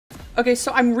Okay,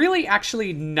 so I'm really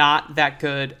actually not that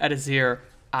good at Azir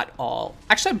at all.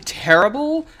 Actually, I'm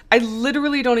terrible. I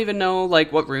literally don't even know,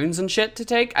 like, what runes and shit to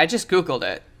take. I just Googled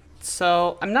it.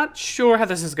 So, I'm not sure how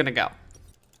this is gonna go.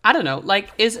 I don't know, like,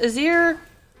 is Azir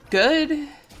good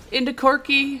into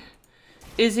Corki?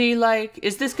 Is he, like,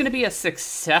 is this gonna be a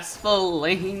successful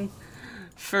lane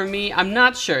for me? I'm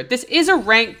not sure. This is a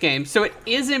ranked game, so it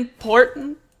is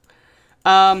important.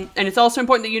 And it's also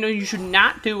important that, you know, you should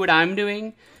not do what I'm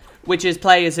doing, which is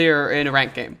play Azir in a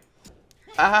ranked game.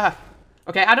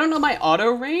 Okay, I don't know my auto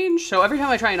range, so every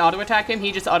time I try and auto attack him,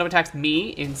 he just auto attacks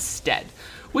me instead,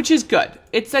 which is good.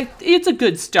 It's a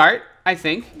good start, I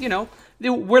think. You know,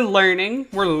 we're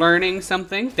learning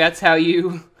something. That's how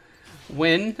you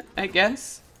win, I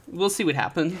guess. We'll see what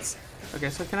happens.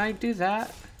 Okay, so can I do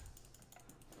that?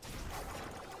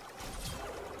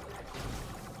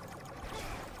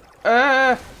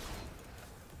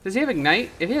 Does he have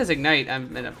Ignite? If he has Ignite,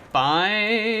 I'm in a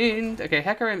bind. Okay,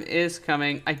 Hecarim is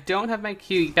coming. I don't have my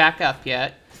Q back up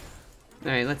yet.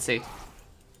 Alright, let's see.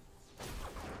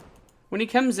 When he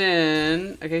comes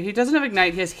in... Okay, he doesn't have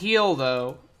Ignite. He has Heal,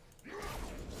 though.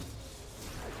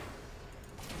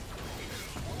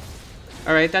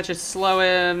 Alright, that should slow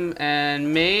him.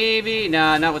 And maybe...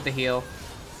 Nah, not with the heal.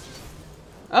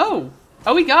 Oh!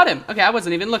 Oh, we got him! Okay, I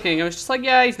wasn't even looking. I was just like,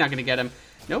 yeah, he's not gonna get him.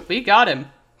 Nope, we got him.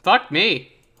 Fuck me.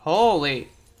 Holy.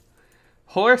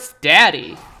 Horse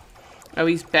daddy. Oh,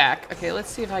 he's back. Okay, let's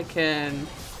see if I can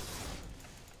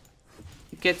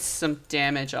get some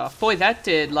damage off. Boy, that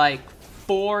did like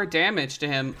 4 damage to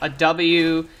him. A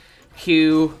W,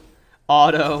 Q,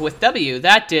 auto with W.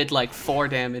 That did like 4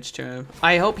 damage to him.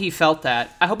 I hope he felt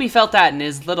that. I hope he felt that in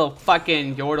his little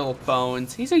fucking Yordle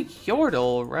bones. He's a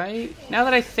Yordle, right? Now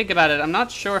that I think about it, I'm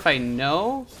not sure if I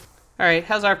know. Alright,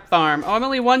 how's our farm? Oh, I'm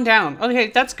only 1 down. Okay,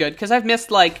 that's good, because I've missed,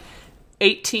 like,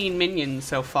 18 minions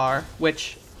so far,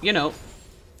 which, you know,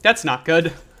 that's not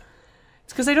good.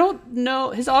 It's because I don't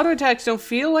know... His auto attacks don't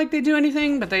feel like they do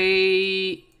anything, but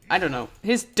they... I don't know.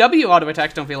 His W auto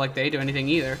attacks don't feel like they do anything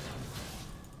either.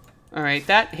 Alright,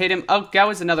 that hit him. Oh, that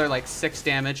was another, like, 6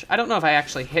 damage. I don't know if I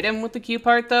actually hit him with the Q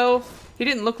part, though. He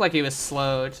didn't look like he was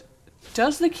slowed.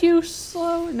 Does the Q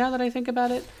slow, now that I think about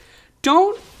it?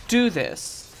 Don't do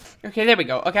this. Okay, there we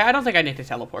go. Okay, I don't think I need to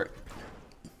teleport.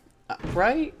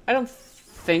 Right? I don't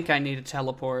think I need to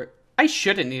teleport. I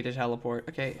shouldn't need to teleport.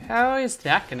 Okay, how is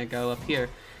that gonna go up here?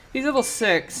 He's level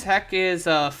 6. Heck is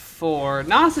 4.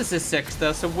 Gnosis is 6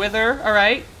 though, so Wither,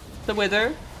 alright. The Wither.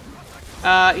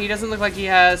 He doesn't look like he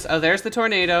has... Oh, there's the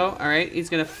Tornado. Alright,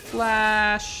 he's gonna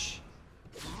flash.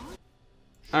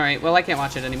 Alright, well I can't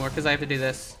watch it anymore because I have to do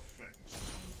this.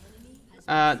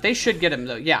 They should get him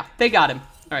though. Yeah, they got him.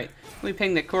 Alright. Let me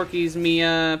ping that Corki's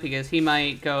Mia because he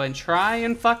might go and try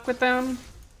and fuck with them.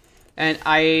 And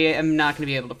I am not going to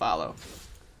be able to follow.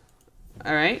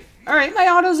 Alright. Alright, my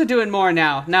autos are doing more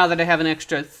now. Now that I have an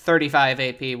extra 35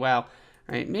 AP. Wow.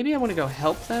 Alright, maybe I want to go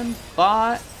help them.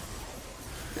 But...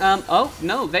 oh,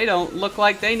 no, they don't look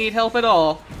like they need help at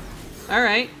all.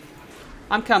 Alright.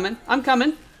 I'm coming. I'm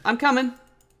coming. I'm coming.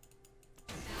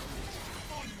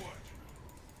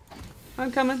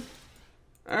 I'm coming.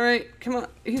 Alright, come on.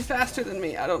 He's faster than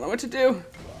me. I don't know what to do.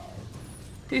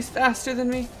 He's faster than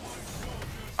me.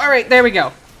 Alright, there we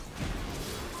go.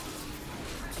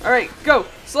 Alright, go.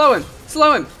 Slow him.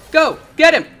 Slow him. Go.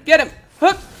 Get him. Get him.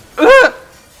 Hook.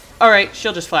 Alright,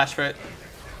 she'll just flash for it.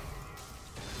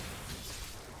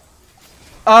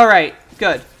 Alright,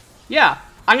 good. Yeah,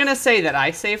 I'm gonna say that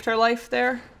I saved her life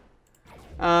there.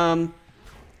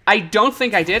 I don't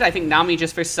think I did. I think Nami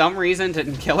just for some reason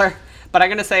didn't kill her. But I'm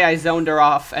gonna say I zoned her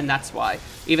off, and that's why.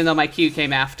 Even though my Q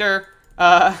came after,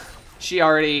 she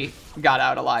already got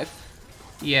out alive.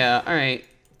 Yeah, alright.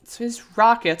 So his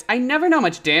rockets, I never know how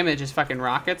much damage his fucking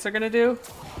rockets are gonna do.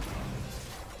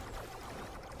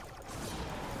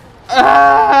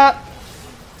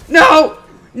 No!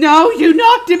 No, you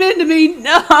knocked him into me!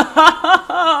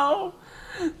 No!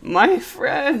 My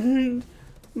friend.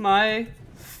 My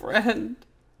friend.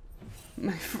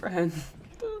 My friend.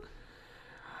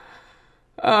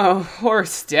 Oh,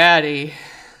 horse daddy.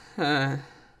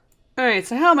 Alright,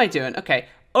 so how am I doing? Okay,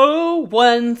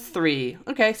 0-1-3.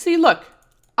 Okay, see, look.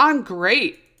 I'm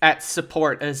great at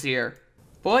support Azir.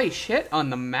 Boy, shit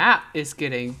on the map is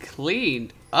getting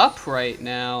cleaned up right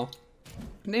now.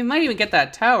 They might even get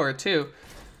that tower, too.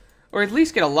 Or at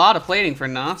least get a lot of plating for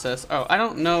Gnosis. Oh, I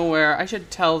don't know where. I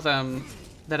should tell them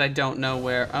that I don't know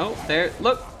where. Oh, there.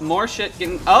 Look, more shit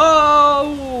getting...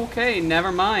 Oh, okay,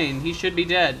 never mind. He should be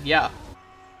dead. Yeah.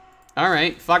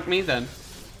 Alright, fuck me then.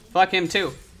 Fuck him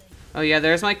too. Oh yeah,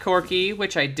 there's my Corki,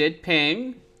 which I did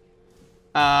ping.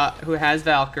 Who has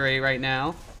Valkyrie right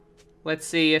now. Let's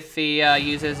see if he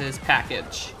uses his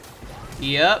package.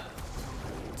 Yep.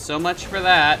 So much for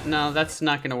that. No, that's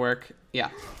not gonna work. Yeah.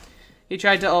 He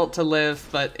tried to ult to live,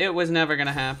 but it was never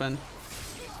gonna happen.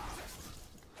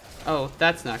 Oh,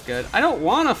 that's not good. I don't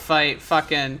want to fight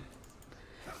fucking...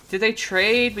 Did they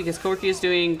trade because Corki is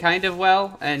doing kind of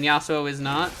well and Yasuo is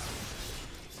not?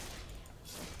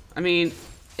 I mean,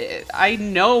 I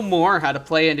know more how to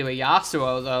play into a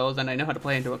Yasuo, though, than I know how to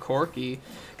play into a Corki.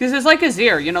 Because it's like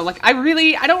Azir, you know, like, I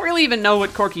don't really even know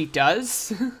what Corki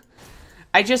does.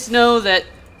 I just know that,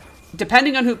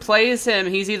 depending on who plays him,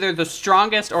 he's either the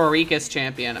strongest or weakest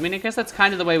champion. I mean, I guess that's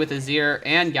kind of the way with Azir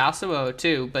and Yasuo,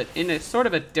 too, but in a sort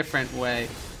of a different way.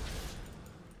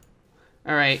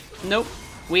 Alright, nope.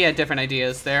 We had different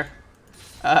ideas there.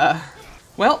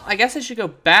 Well, I guess I should go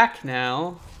back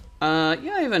now.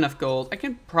 Yeah, I have enough gold. I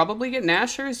can probably get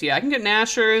Nashers. Yeah, I can get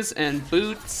Nashers and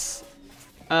boots.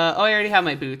 Oh, I already have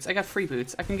my boots. I got free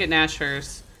boots. I can get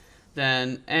Nashers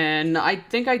then. And I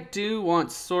think I do want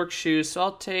Sork shoes, so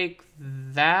I'll take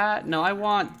that. No, I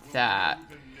want that.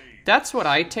 That's what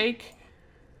I take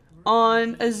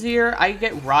on Azir. I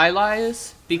get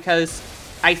Rylai's because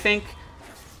I think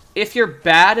if you're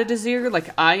bad at Azir, like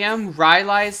I am,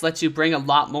 Rylai's lets you bring a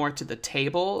lot more to the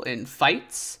table in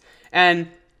fights. And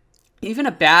even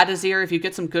a bad Azir, if you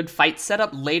get some good fights set up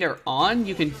later on,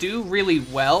 you can do really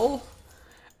well.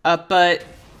 But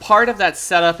part of that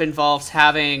setup involves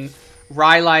having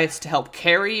Rylai's to help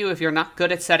carry you if you're not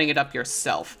good at setting it up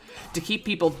yourself. To keep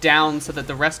people down so that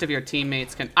the rest of your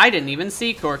teammates can... I didn't even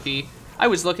see Corki. I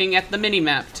was looking at the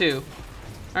mini-map, too.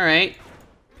 Alright.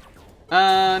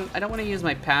 I don't want to use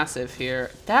my passive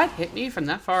here. That hit me from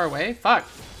that far away? Fuck.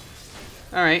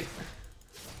 Alright.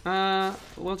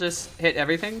 We'll just hit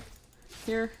everything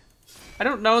here. I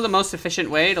don't know the most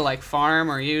efficient way to, like, farm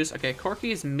or use... Okay,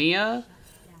 Corki's Mia,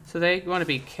 so they want to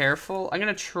be careful. I'm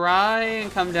going to try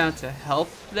and come down to help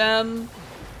them,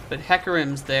 but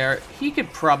Hecarim's there. He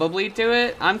could probably do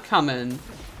it. I'm coming,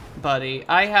 buddy.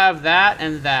 I have that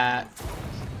and that.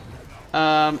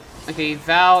 Okay,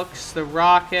 Valks, the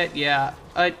rocket, yeah.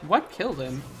 What killed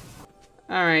him?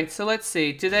 Alright, so let's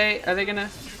see. Are they gonna...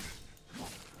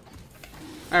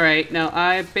 Alright, no,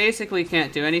 I basically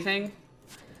can't do anything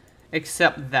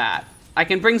except that. I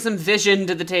can bring some vision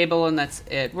to the table and that's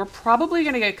it. We're probably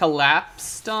gonna get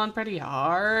collapsed on pretty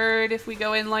hard if we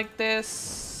go in like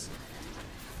this.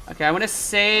 Okay, I want to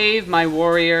save my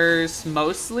warriors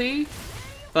mostly,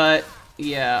 but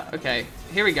yeah, okay.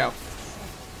 Here we go.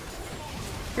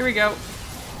 Here we go.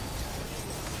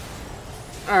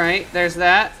 Alright, there's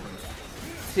that.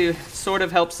 To sort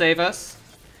of help save us.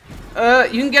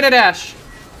 You can get it, Ash.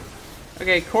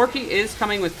 Okay, Corki is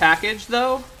coming with package,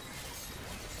 though.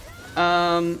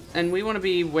 And we want to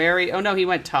be wary. Oh, no, he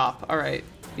went top. Alright,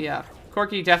 yeah.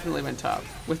 Corki definitely went top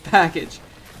with package.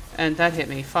 And that hit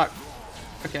me. Fuck.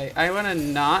 Okay, I want to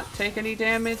not take any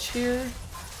damage here.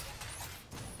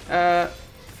 I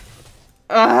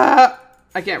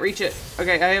can't reach it.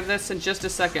 Okay, I have this in just a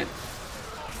second.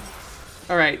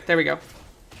 Alright, there we go.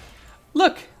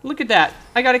 Look at that.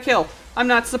 I got a kill. I'm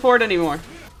not support anymore.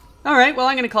 Alright, well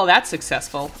I'm gonna call that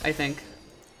successful, I think.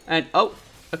 And, oh,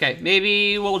 okay,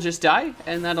 maybe we'll just die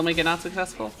and that'll make it not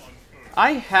successful.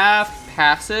 I have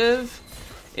passive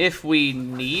if we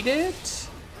need it.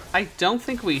 I don't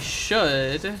think we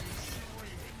should.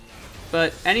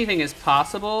 But anything is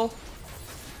possible.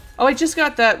 Oh, I just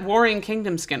got that Warring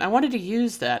Kingdom skin. I wanted to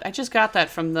use that. I just got that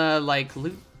from the, like,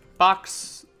 loot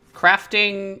box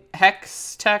crafting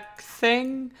hex tech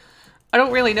thing. I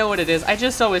don't really know what it is. I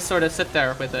just always sort of sit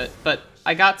there with it. But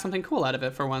I got something cool out of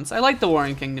it for once. I like the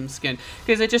Warring Kingdom skin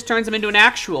because it just turns him into an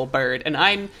actual bird. And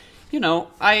I'm, you know,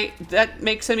 that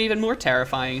makes him even more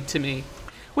terrifying to me.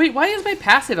 Wait, why is my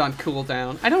passive on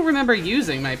cooldown? I don't remember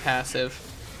using my passive.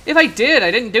 If I did,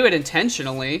 I didn't do it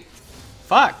intentionally.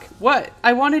 Fuck, what?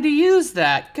 I wanted to use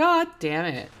that. God damn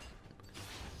it.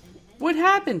 What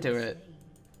happened to it?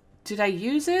 Did I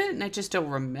use it and I just don't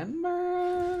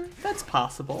remember? That's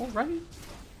possible, right?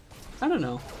 I don't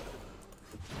know.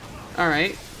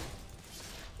 Alright.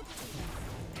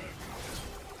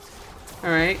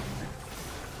 Alright.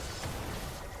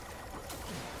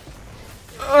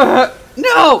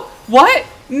 No! What?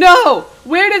 No!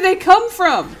 Where did they come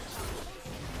from?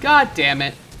 God damn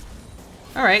it.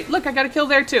 Alright, look, I got a kill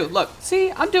there too. Look,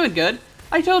 see? I'm doing good.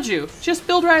 I told you. Just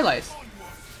build Rylai's.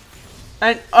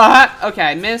 And, okay,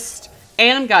 I missed.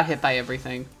 And got hit by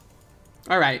everything.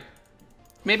 Alright.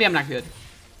 Maybe I'm not good.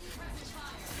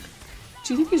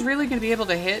 Do you think he's really going to be able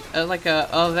to hit,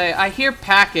 I hear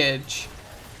package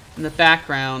in the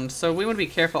background, so we want to be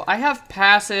careful. I have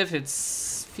passive,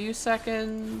 it's few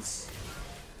seconds.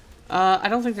 I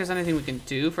don't think there's anything we can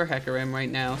do for Hecarim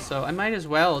right now, so I might as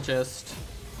well just...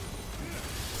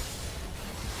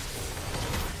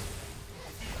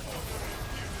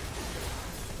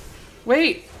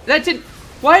 Wait, that didn't...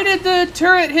 Why did the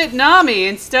turret hit Nami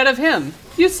instead of him?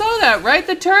 You saw that, right?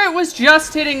 The turret was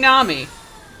just hitting Nami.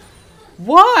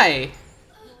 Why?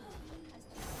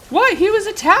 Why? He was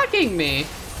attacking me.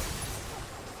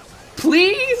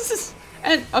 Please?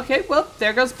 And, okay, well,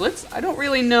 there goes Blitz. I don't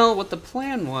really know what the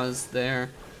plan was there.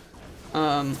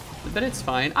 But it's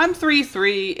fine. I'm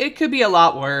 3-3. It could be a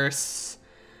lot worse.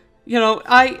 You know,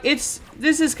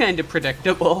 this is kind of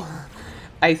predictable,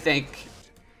 I think.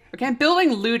 Okay, I'm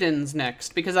building Ludens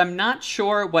next, because I'm not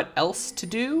sure what else to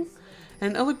do.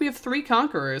 And, oh look, we have 3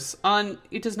 Conquerors.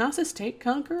 Does Nasus take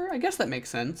Conqueror? I guess that makes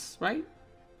sense, right?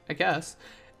 I guess.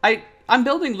 I'm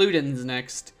building Ludens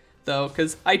next, though,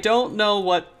 because I don't know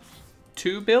what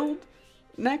to build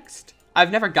next.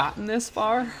 I've never gotten this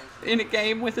far in a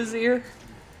game with Azir,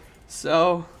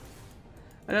 so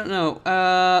I don't know.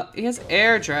 He has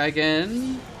Air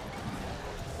Dragon.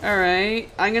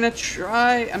 Alright,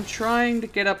 I'm trying to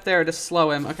get up there to slow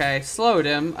him. Okay, slowed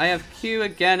him. I have Q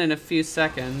again in a few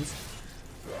seconds.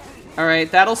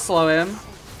 Alright, that'll slow him.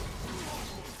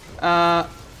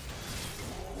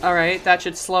 Alright, that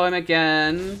should slow him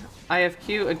again. I have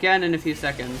Q again in a few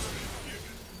seconds.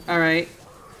 Alright.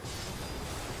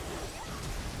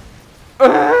 Okay,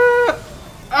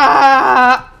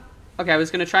 I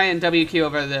was gonna try and WQ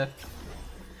over the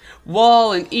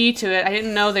wall and E to it. I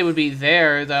didn't know they would be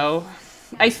there, though.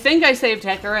 I think I saved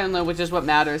Hecarim, which is what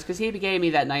matters, because he gave me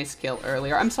that nice kill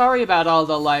earlier. I'm sorry about all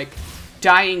the, like,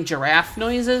 dying giraffe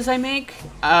noises I make.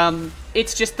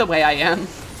 It's just the way I am.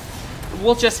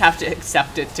 We'll just have to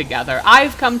accept it together.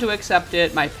 I've come to accept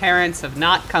it. My parents have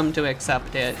not come to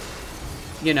accept it.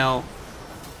 You know,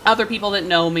 other people that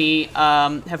know me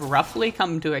have roughly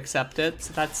come to accept it,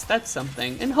 so that's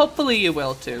something. And hopefully you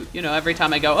will too. You know, every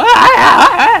time I go,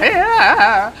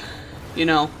 you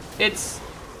know, it's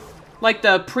like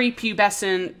the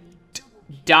prepubescent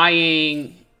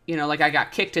dying, you know, like I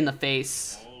got kicked in the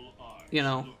face, you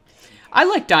know. I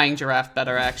like dying giraffe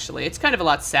better, actually. It's kind of a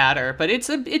lot sadder, but it's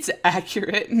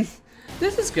accurate.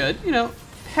 This is good, you know.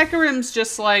 Hecarim's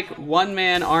just like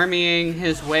one-man armying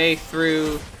his way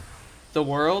through the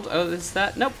world. Oh, is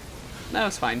that? Nope. That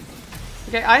was fine.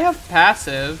 Okay, I have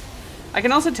passive. I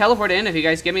can also teleport in if you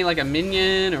guys give me like a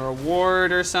minion or a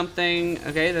ward or something.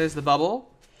 Okay, there's the bubble.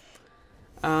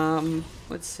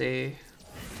 Let's see.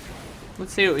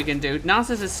 Let's see what we can do.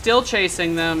 Nasus is still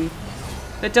chasing them.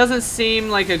 That doesn't seem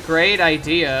like a great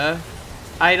idea.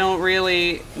 I don't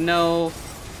really know...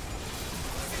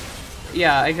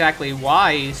 Yeah, exactly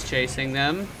why he's chasing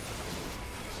them.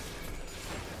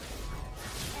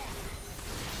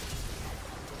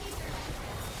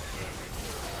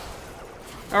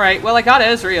 Alright, well I got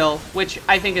Ezreal, which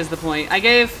I think is the point. I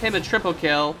gave him a triple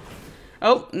kill.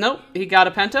 Oh, nope, he got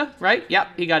a penta, right?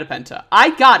 Yep, he got a penta.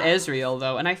 I got Ezreal,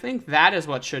 though, and I think that is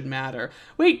what should matter.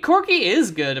 Wait, Corki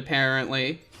is good,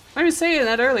 apparently. I was saying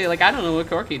that earlier, like, I don't know what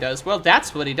Corki does. Well,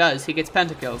 that's what he does. He gets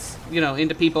pentakills, you know,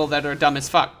 into people that are dumb as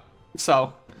fuck.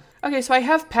 So, okay, so I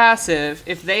have passive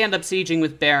if they end up sieging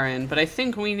with Baron, but I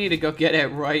think we need to go get it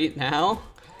right now.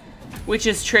 Which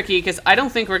is tricky, because I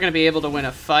don't think we're going to be able to win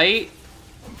a fight.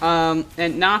 And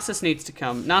Nasus needs to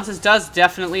come. Nasus does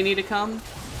definitely need to come.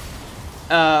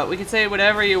 We can say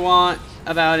whatever you want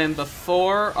about him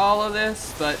before all of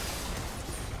this, but...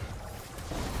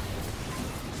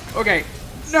 Okay.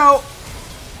 No!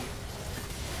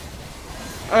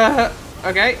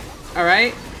 Okay.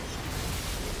 Alright.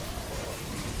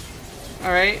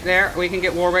 Alright, there. We can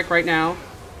get Warwick right now.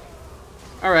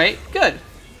 Alright, good.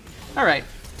 Alright.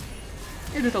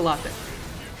 You did a lot there.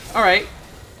 Alright.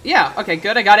 Yeah, okay,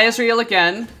 good. I got Ezreal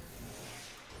again.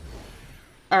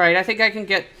 Alright, I think I can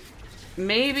get...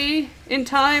 Maybe in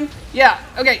time? Yeah,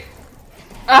 okay.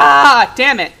 Ah,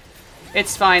 damn it.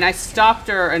 It's fine. I stopped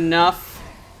her enough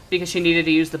because she needed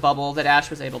to use the bubble that Ashe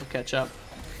was able to catch up.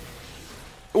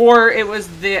 Or it was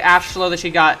the Ashe slow that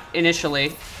she got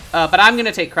initially. But I'm going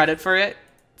to take credit for it,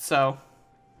 so.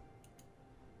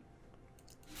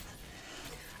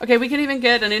 Okay, we can even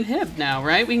get an inhib now,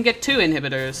 right? We can get 2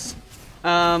 inhibitors.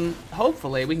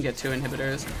 Hopefully we can get 2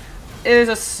 inhibitors. There's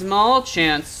a small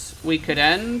chance we could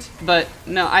end, but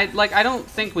no, I don't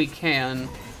think we can.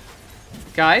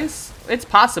 Guys, it's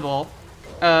possible.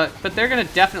 But they're gonna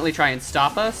definitely try and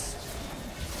stop us.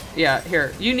 Yeah,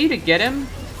 here, you need to get him.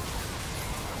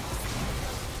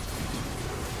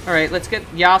 Alright, let's get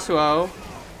Yasuo.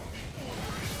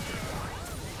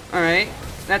 Alright,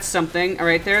 that's something.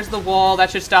 Alright, there's the wall.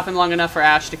 That should stop him long enough for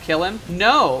Ashe to kill him.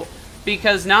 No!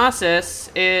 because Nasus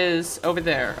is over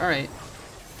there. All right.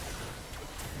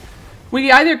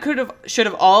 We either should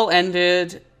have all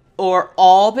ended or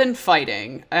all been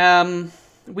fighting.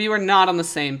 We were not on the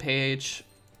same page.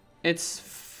 It's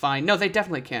fine. No, they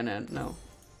definitely can't end. No.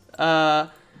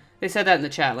 They said that in the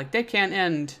chat. Like, they can't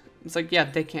end. It's like, yeah,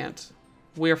 they can't.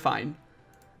 We're fine.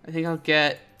 I think I'll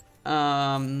get,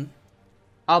 I'll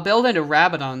build into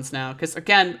Rabadons now. Because,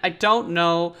 again, I don't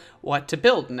know what to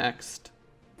build next.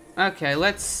 Okay,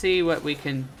 let's see what we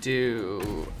can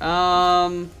do.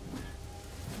 I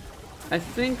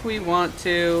think we want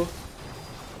to...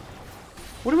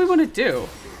 What do we want to do?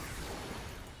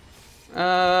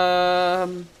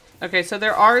 Okay, so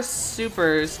there are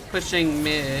supers pushing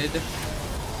mid.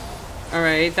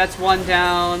 Alright, that's one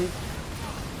down.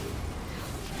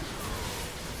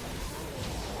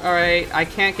 Alright, I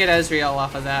can't get Ezreal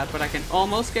off of that, but I can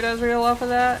almost get Ezreal off of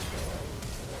that.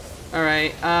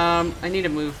 Alright, I need to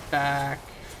move back.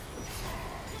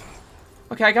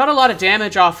 Okay, I got a lot of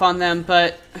damage off on them,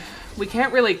 but we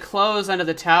can't really close under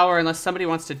the tower unless somebody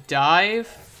wants to dive.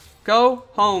 Go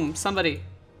home, somebody.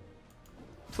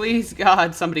 Please,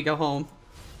 God, somebody go home.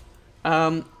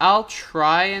 I'll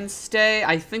try and stay.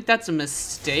 I think that's a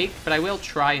mistake, but I will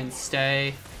try and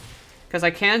stay. Because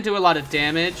I can do a lot of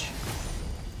damage.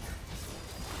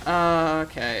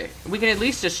 Okay. We can at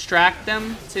least distract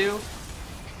them, too.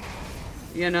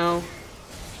 You know.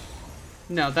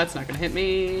 No, that's not gonna hit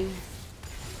me.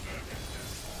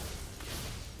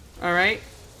 Alright.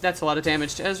 That's a lot of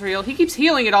damage to Ezreal. He keeps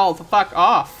healing it all the fuck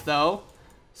off, though.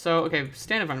 So, okay,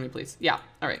 stand in front of me, please. Yeah,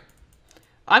 alright.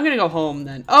 I'm gonna go home,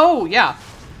 then. Oh, yeah.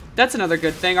 That's another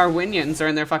good thing. Our Winions are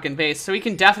in their fucking base, so we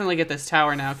can definitely get this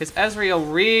tower now, because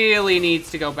Ezreal really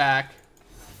needs to go back.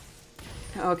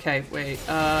 Okay, wait,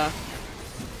 alright.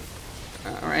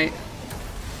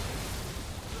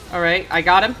 Alright, I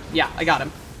got him. Yeah, I got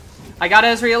him. I got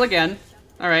Ezreal again.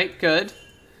 Alright, good.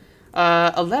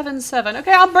 11-7.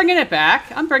 Okay, I'm bringing it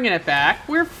back. I'm bringing it back.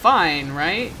 We're fine,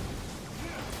 right?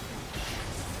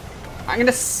 I'm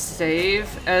gonna save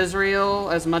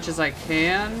Ezreal as much as I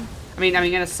can. I'm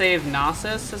gonna save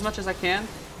Nasus as much as I can.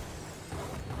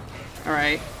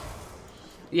 Alright.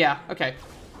 Yeah, okay.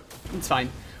 It's fine.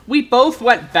 We both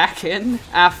went back in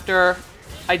after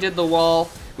I did the wall.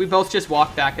 We both just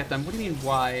walked back at them. What do you mean,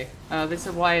 why? They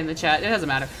said why in the chat. It doesn't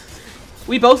matter.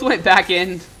 We both went back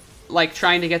in, like,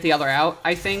 trying to get the other out,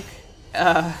 I think.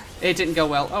 It didn't go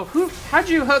well. Oh, how'd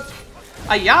you hook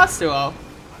a Yasuo?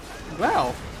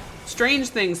 Well, strange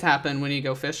things happen when you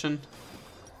go fishing.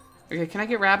 Okay, can I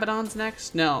get Rabadons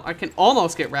next? No, I can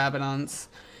almost get Rabadons.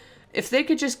 If they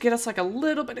could just get us, like, a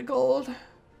little bit of gold.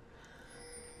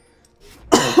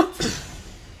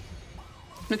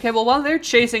 Okay, well, while they're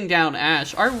chasing down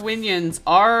Ashe, our Winions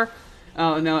are...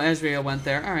 Oh, no, Ezreal went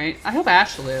there. Alright, I hope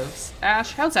Ashe lives.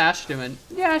 Ashe, how's Ashe doing?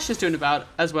 Yeah, Ashe is doing about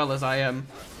as well as I am.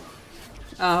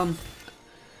 I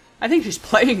think she's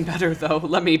playing better, though,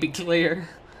 let me be clear.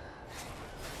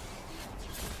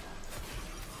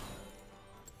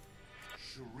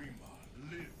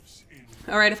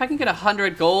 Alright, if I can get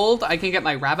 100 gold, I can get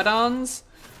my Rabadons,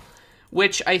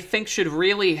 which I think should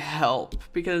really help,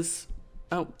 because...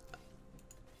 Oh.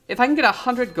 If I can get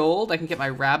 100 gold, I can get my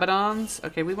Rabadons.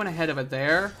 Okay, we went ahead over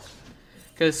there,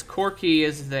 because Corki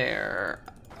is there.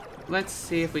 Let's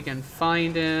see if we can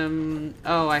find him.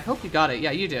 Oh, I hope you got it.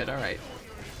 Yeah, you did. Alright.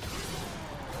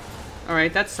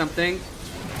 Alright, that's something.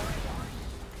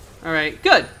 Alright,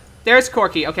 good. There's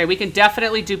Corki. Okay, we can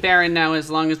definitely do Baron now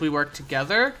as long as we work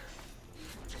together.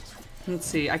 Let's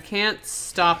see. I can't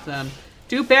stop them.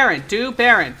 Do Baron. Do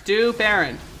Baron. Do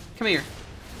Baron. Come here.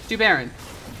 Do Baron.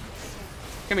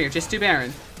 Come here. Just do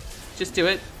Baron. Just do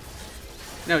it.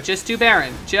 No, just do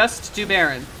Baron. Just do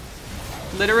Baron.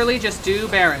 Literally, just do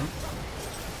Baron.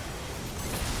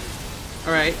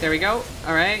 Alright, there we go.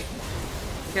 Alright.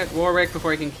 Get Warwick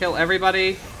before he can kill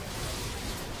everybody.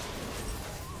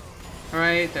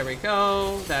 Alright, there we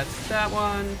go. That's that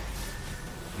one.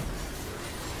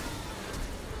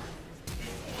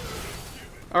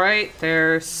 Alright,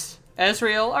 there's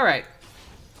Ezreal. Alright.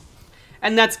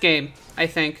 And that's game, I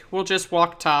think. We'll just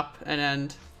walk top and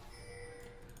end.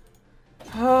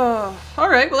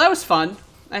 Alright, well that was fun,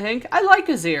 I think. I like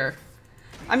Azir.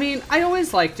 I mean, I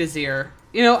always liked Azir.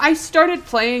 You know, I started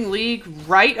playing League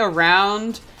right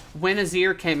around when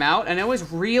Azir came out, and I always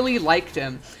really liked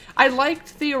him. I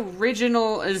liked the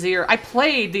original Azir. I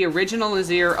played the original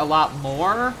Azir a lot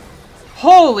more.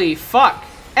 Holy fuck.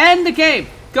 End the game.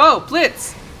 Go,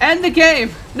 Blitz. End the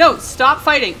game. No, stop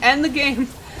fighting. End the game.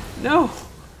 No.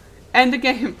 End the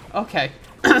game. Okay.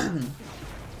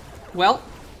 Well,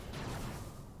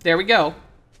 there we go.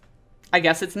 I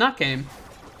guess it's not game.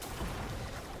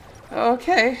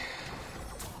 Okay.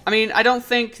 I mean, I don't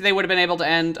think they would have been able to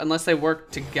end unless they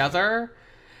worked together.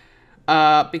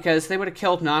 Because they would have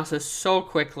killed Nasus so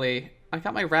quickly. I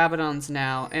got my Rabadons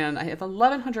now, and I have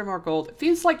 1,100 more gold. It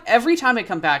feels like every time I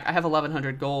come back, I have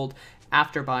 1,100 gold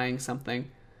after buying something.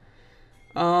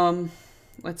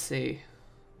 Let's see.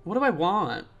 What do I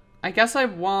want? I guess I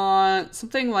want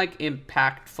something like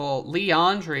impactful.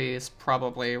 Leandries,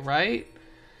 probably, right?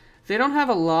 They don't have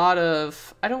a lot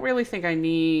of... I don't really think I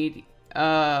need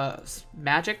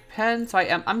magic pen, so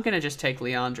I'm gonna just take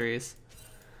Leandries.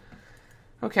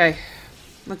 Okay,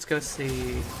 let's go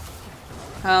see.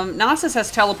 Nasus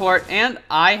has teleport, and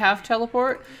I have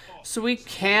teleport, so we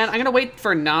can... I'm gonna wait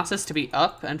for Nasus to be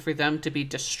up and for them to be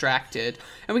distracted,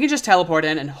 and we can just teleport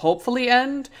in and hopefully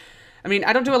end. I mean,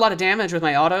 I don't do a lot of damage with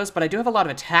my autos, but I do have a lot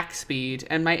of attack speed,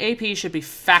 and my AP should be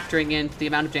factoring into the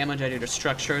amount of damage I do to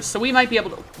structures, so we might be able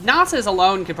to... Nasus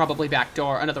alone could probably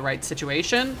backdoor under the right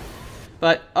situation,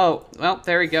 but, oh, well,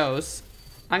 there he goes.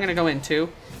 I'm gonna go in, too,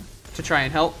 to try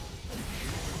and help.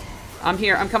 I'm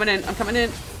here, I'm coming in, I'm coming in.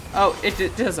 Oh,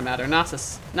 it doesn't matter,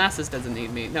 Nasus doesn't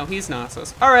need me. No, he's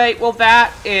Nasus. Alright, well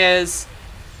that is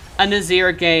an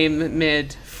Azir game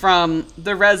mid from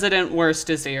the resident worst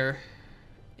Azir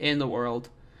in the world.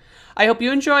 I hope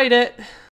you enjoyed it.